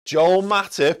Joel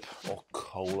Matip or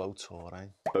KOLO Touré?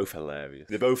 Both hilarious.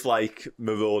 They're both like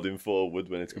marauding forward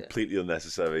when it's completely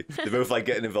unnecessary. They're both like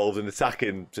getting involved in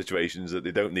attacking situations that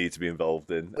they don't need to be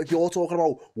involved in. If you're talking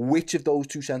about which of those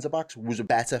two centre-backs was a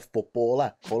better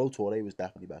footballer, KOLO Touré was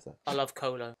definitely better. I love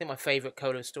KOLO. I think my favourite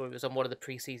KOLO story was on one of the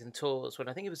pre-season tours when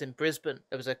I think it was in Brisbane.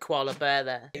 There was a koala bear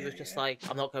there. He was just like,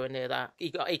 I'm not going near that. He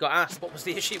got asked what was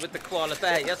the issue with the koala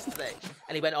bear yesterday.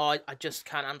 And he went, oh, I just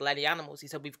can't handle any animals. He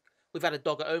said, We've had a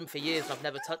dog at home for years and I've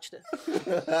never touched it.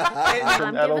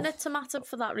 I'm giving it to Matip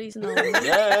for that reason.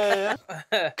 Yeah.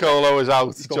 KOLO is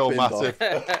out. Joel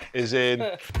Matip is in.